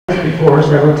before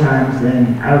several times,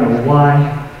 and I don't know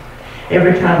why.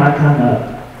 Every time I come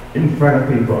up in front of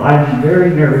people, I'm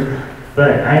very nervous,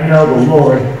 but I know the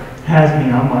Lord has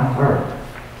me on my heart.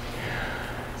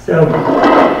 So,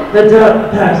 the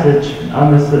passage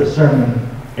on this sermon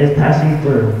is passing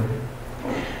through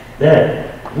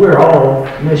that we're all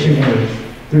missionaries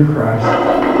through Christ.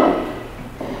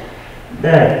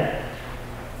 That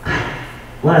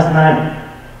last night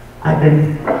I've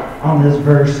been on this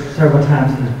verse several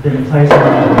times. It's been placed on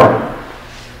my heart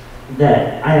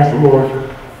that I asked the Lord,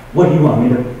 what do you want me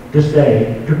to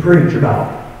say, to preach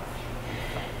about?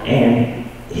 And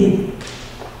He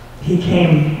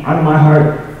came onto my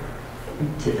heart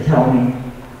to tell me,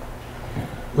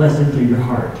 listen to your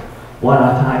heart. What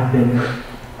I've been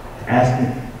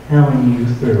telling you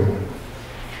through.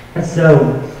 And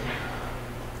so,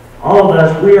 all of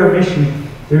us, we are mission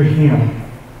through Him.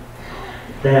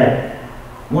 That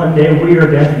one day we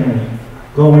are definitely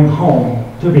going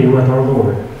home to be with our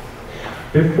Lord.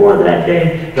 Before that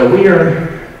day, that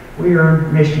we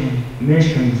are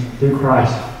missions through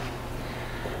Christ.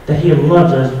 That He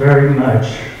loves us very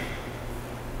much.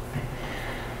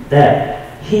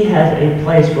 That He has a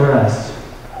place for us,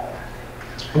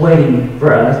 waiting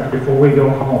for us before we go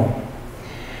home.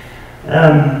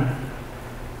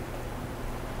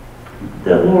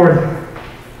 The Lord,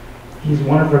 He's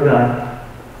wonderful God.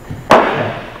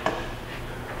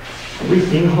 We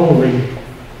sing holy.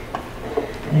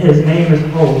 His name is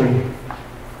holy.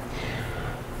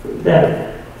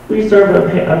 That we serve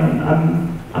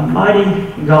a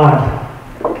mighty God.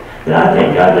 That I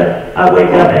thank God that I wake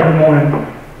up every morning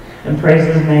and praise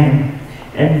His name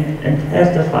and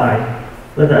testify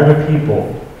with other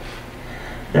people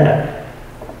that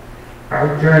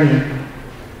our journey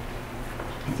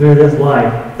through this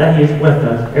life, that He is with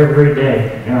us every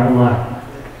day in our life.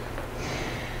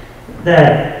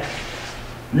 That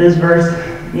this verse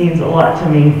means a lot to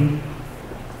me.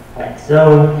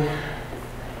 So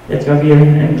it's going to be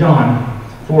in John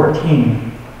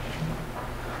 14,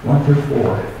 1 through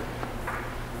 4.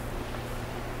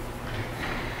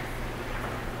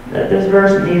 That this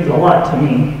verse means a lot to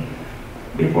me.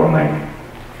 Before my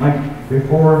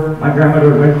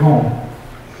grandmother went home,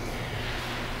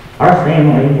 our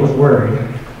family was worried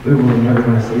we were never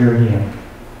going to see her again.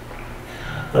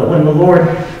 But when the Lord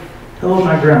told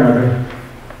my grandmother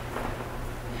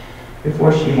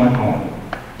before she went home,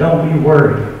 don't be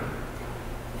worried.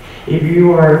 If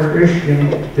you are a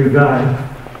Christian through God,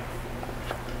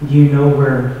 you know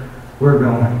where we're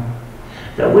going.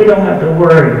 That we don't have to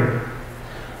worry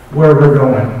where we're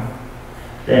going.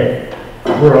 That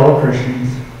we're all Christians.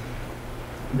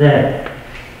 That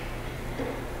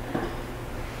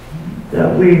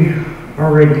we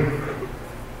are ready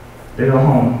to go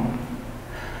home.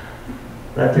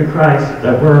 That through Christ,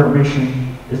 that our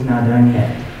mission is not done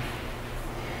yet.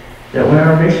 That when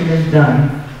our mission is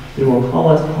done, He will call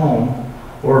us home,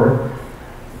 or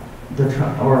He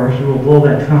will blow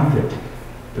that trumpet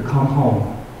to come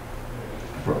home.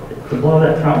 To blow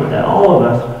that trumpet, that all of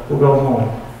us will go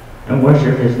home and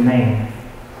worship His name.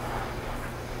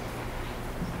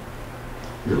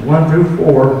 1 through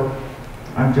 4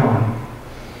 on John.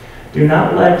 Do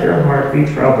not let your heart be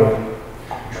troubled.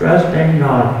 Trust in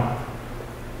God,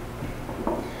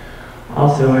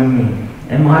 also in me.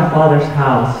 In my Father's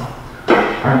house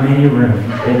are many rooms,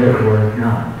 if it were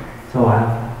not, so I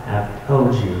have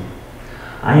told you.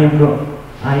 I am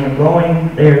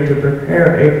going there to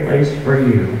prepare a place for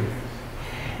you.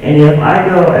 And if I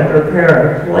go and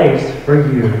prepare a place for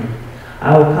you,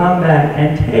 I will come back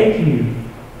and take you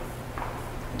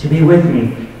to be with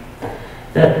me,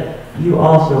 that you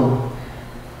also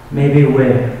may be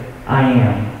where I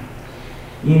am.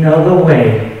 You know the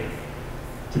way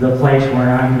to the place where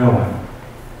I'm going.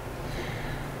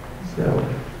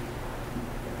 So,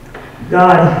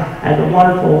 God has a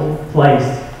wonderful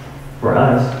place for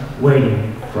us,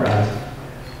 waiting for us.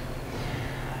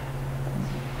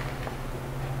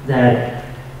 That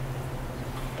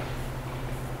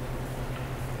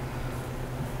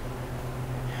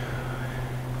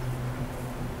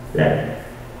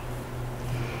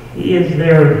He is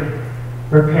there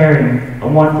preparing a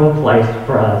wonderful place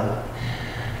for us.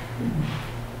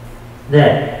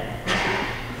 That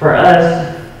for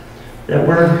us, that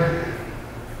we're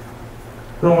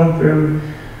going through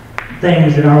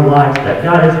things in our lives, that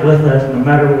God is with us no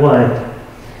matter what.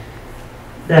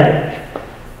 That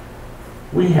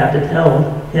we have to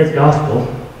tell His gospel.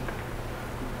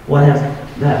 What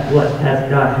God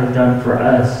has done for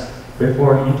us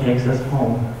before He takes us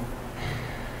home.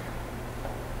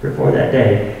 Before that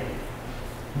day,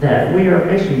 that we are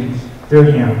missions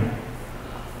through Him.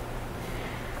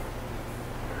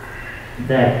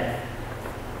 that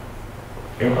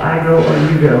if I go or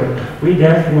you go, we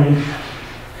definitely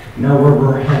know where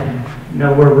we're heading,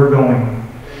 know where we're going.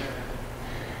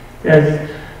 Because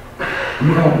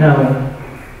we don't know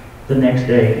the next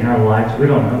day in our lives. We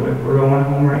don't know if we're going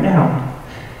home right now.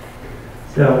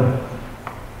 So,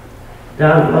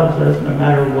 God loves us no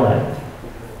matter what.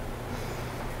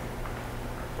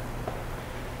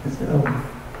 And so,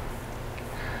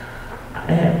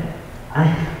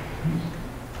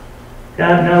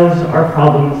 God knows our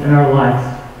problems in our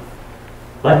lives,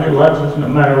 but He loves us no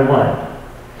matter what.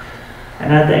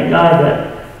 And I thank God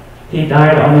that He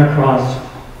died on the cross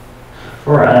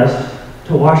for us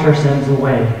to wash our sins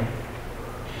away.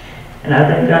 And I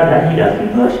thank God that He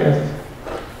doesn't push us.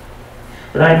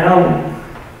 But I know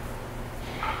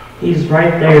He's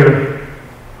right there.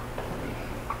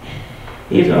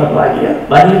 He's going to like you,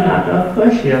 but He's not going to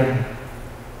push you.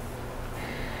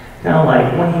 Kind of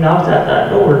like when He knocks at that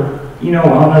door, you know,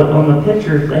 on the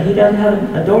pictures, that He doesn't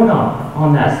have a doorknob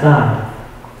on that side.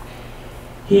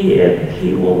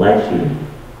 He will let you.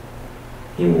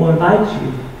 He will invite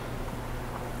you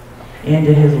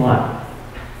into His life.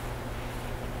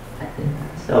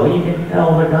 So you can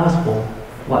tell the gospel,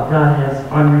 what God has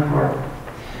on your heart,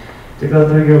 to go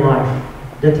through your life,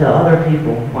 to tell other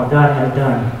people what God has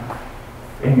done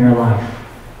in your life.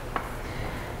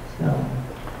 So,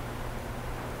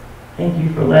 thank you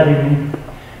for letting me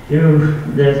do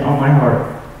this on my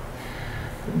heart.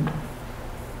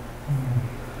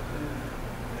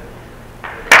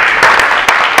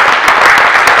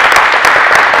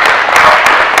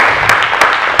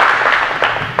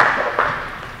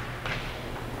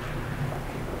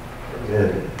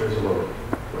 Amen. Praise the Lord.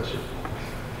 Bless you.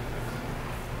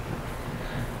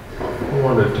 I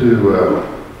wanted to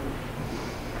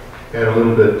add a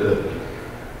little bit to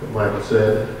what Michael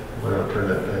said. Why don't I turn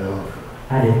that fan off?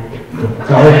 I did.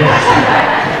 Sorry.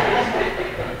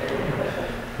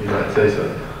 You might say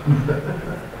something.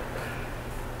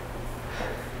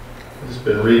 I've just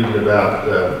been reading about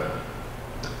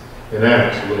in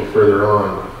Acts a little further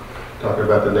on, talking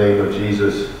about the name of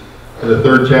Jesus. In the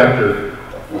 3rd chapter,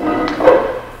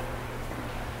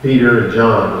 Peter and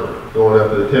John were going up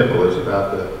to the temple. It was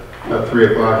about 3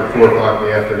 o'clock or 4 o'clock in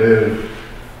the afternoon.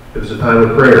 It was a time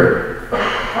of prayer.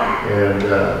 And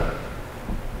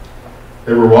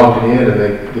they were walking in, and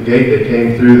the gate they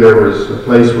came through, there was a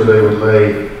place where they would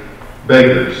lay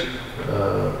beggars,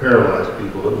 paralyzed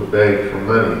people that would beg for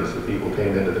money as the people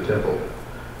came into the temple.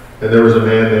 And there was a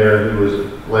man there who was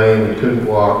lame and couldn't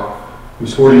walk. He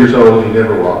was 40 years old, and he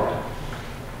never walked.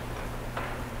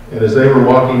 And as they were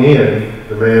walking in,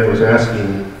 the man was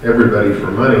asking everybody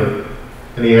for money,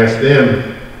 and he asked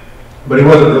them, but he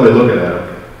wasn't really looking at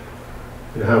them.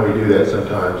 You know how we do that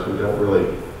sometimes. We don't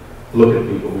really look at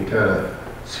people. We kind of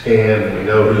scan and we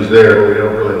know who's there, but we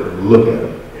don't really look at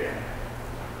them.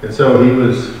 And so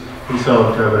he saw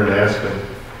him coming and asked him.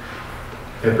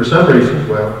 And for some reason,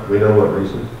 well, we know what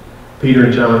reason, Peter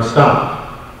and John stopped.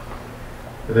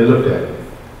 And they looked at him.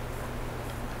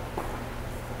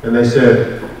 And they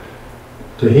said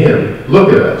to him, "Look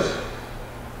at us."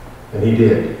 And he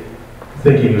did,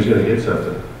 thinking he was going to get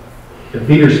something. And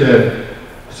Peter said,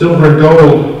 "Silver and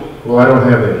gold, well, I don't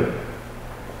have any.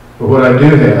 But what I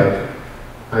do have,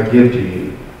 I give to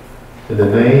you. In the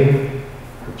name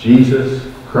of Jesus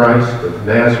Christ of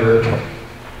Nazareth,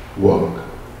 walk."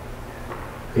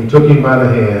 He took him by the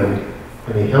hand,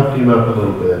 and he helped him up a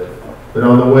little bit. But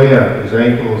on the way up, his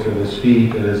ankles and his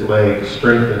feet and his legs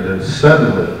strengthened, and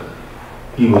suddenly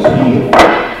he was healed,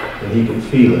 and he could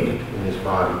feel it in his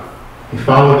body. He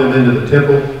followed them into the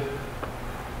temple.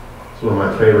 It's one of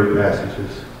my favorite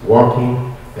passages.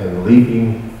 Walking and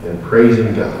leaping and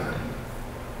praising God.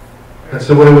 That's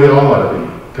the way we all ought to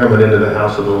be, coming into the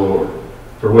house of the Lord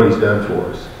for what He's done for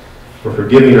us, for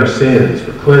forgiving our sins,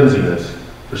 for cleansing us,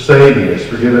 for saving us,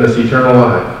 for giving us eternal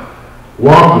life.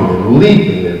 Walking and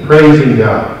leaping and praising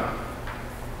God.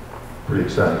 Pretty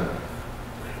exciting.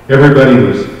 Everybody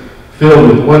was filled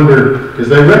with wonder because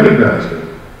they recognized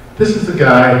Him. This is the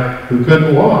guy who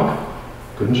couldn't walk.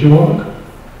 Couldn't you walk?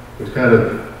 It was kind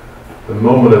of a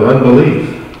moment of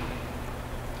unbelief.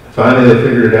 Finally, they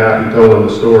figured it out. He told them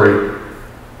the story.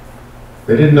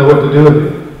 They didn't know what to do with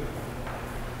him.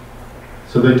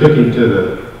 So they took him to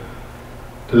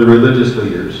the religious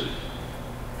leaders.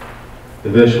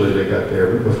 Eventually they got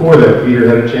there. But before that, Peter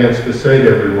had a chance to say to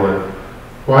everyone,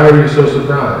 "Why are you so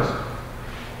surprised?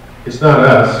 It's not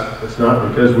us. It's not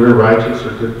because we're righteous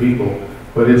or good people,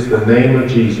 but it's the name of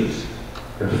Jesus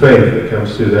and faith that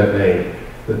comes through that name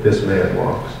that this man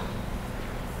walks."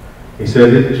 He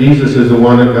said that Jesus is the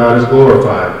one that God has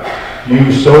glorified.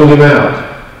 You sold him out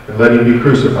and let him be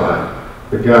crucified.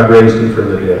 But God raised him from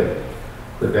the dead.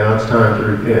 But now it's time to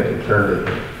repent and turn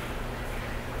to him.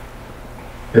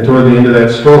 And toward the end of that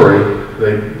story,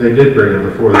 they did bring him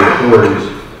before the authorities.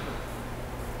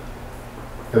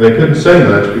 And they couldn't say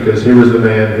much because here was the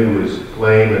man who was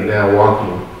lame and now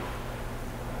walking.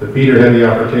 But Peter had the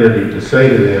opportunity to say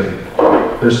to them,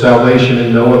 there's salvation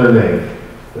in no other name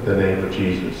but the name of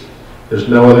Jesus. There's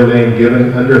no other name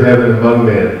given under heaven among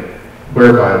men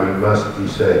whereby we must be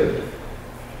saved.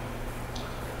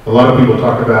 A lot of people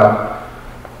talk about,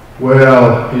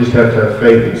 well, you just have to have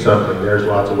faith in something. There's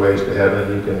lots of ways to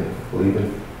heaven. You can believe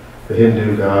in the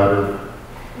Hindu God or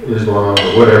Islam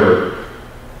or whatever.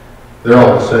 They're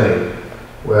all the same.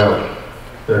 Well,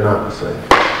 they're not the same.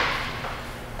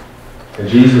 And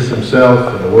Jesus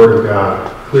himself and the Word of God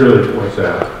clearly points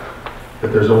out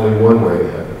that there's only one way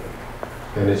to heaven,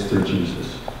 and it's through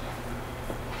Jesus.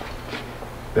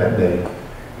 That name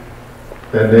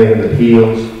that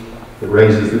heals, that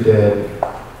raises the dead.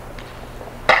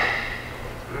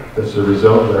 That's the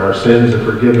result that our sins are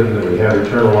forgiven, that we have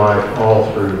eternal life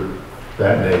all through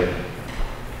that name.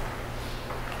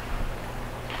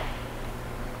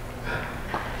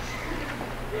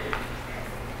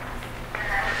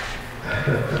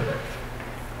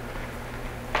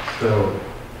 So,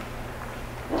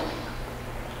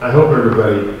 I hope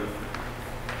everybody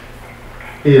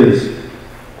is,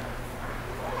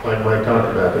 like Mike talked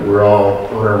about, that we're all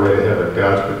on our way to heaven.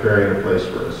 God's preparing a place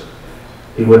for us.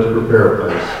 He went to prepare a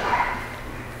place,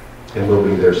 and we'll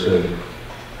be there soon.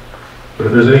 But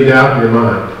if there's any doubt in your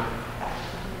mind,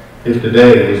 if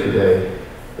today is the day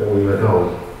that we went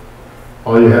home,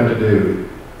 all you have to do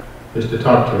is to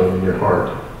talk to him in your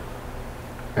heart.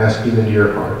 Ask him into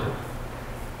your heart.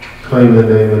 Claim the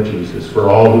name of Jesus. For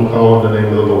all who call on the name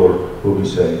of the Lord will be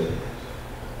saved.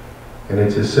 And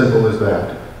it's as simple as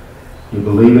that. You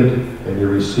believe it and you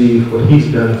receive what he's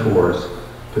done for us.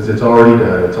 Because it's already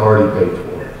done. It's already paid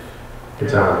for.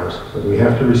 It's ours. But we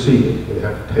have to receive it. We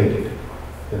have to take it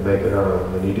and make it our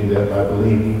own. And you do that by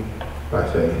believing, by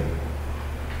faith.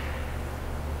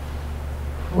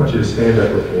 I want you to stand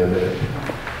up with me a minute.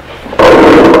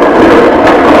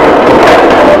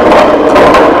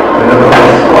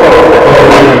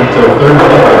 Until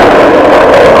Thursday,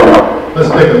 let's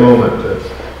take a moment to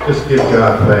just give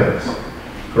God thanks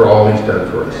for all he's done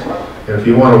for us. And if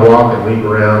you want to walk and leap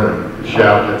around and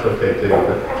shout, that's okay too.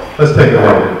 But let's take a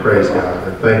minute and praise God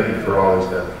and thank him for all he's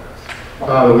done for us.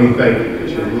 Father, we thank you that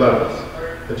you love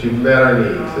us, that you've met our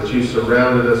needs, that you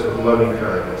surrounded us with loving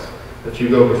kindness, that you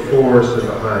go before us and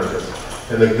behind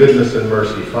us, and the goodness and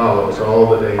mercy follow us all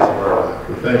the days of our life.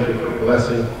 We thank you for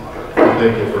blessing. We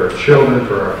thank you for our children,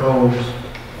 for our homes,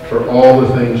 for all the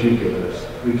things you've given us.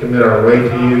 We commit our way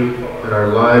to you and our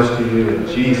lives to you in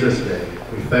Jesus' name.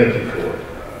 We thank you for it.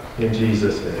 In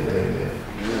Jesus' name, amen.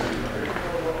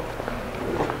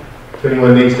 If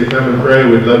anyone needs to come and pray,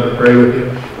 we'd love to pray with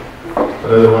you.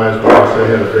 But otherwise, we'll say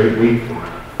have a great week.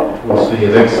 We'll see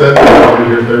you next Sunday. I'll be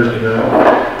here Thursday night.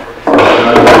 So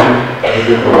God bless you. Have a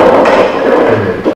good week. Amen.